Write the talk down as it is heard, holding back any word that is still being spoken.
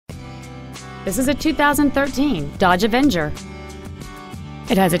This is a 2013 Dodge Avenger.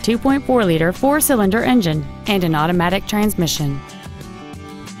 It has a 2.4-liter four-cylinder engine and an automatic transmission.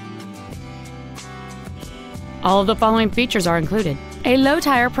 All of the following features are included: a low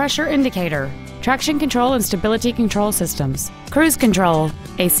tire pressure indicator, traction control and stability control systems, cruise control,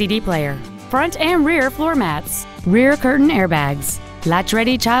 a CD player, front and rear floor mats, rear curtain airbags,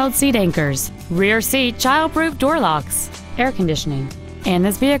 latch-ready child seat anchors, rear seat child-proof door locks, air conditioning, and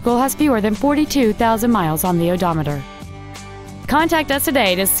this vehicle has fewer than 42,000 miles on the odometer. Contact us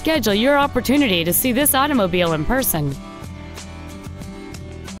today to schedule your opportunity to see this automobile in person.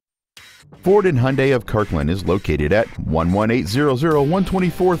 Ford and Hyundai of Kirkland is located at 11800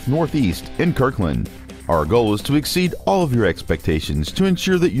 124th Northeast in Kirkland. Our goal is to exceed all of your expectations to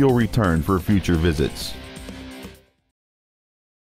ensure that you'll return for future visits.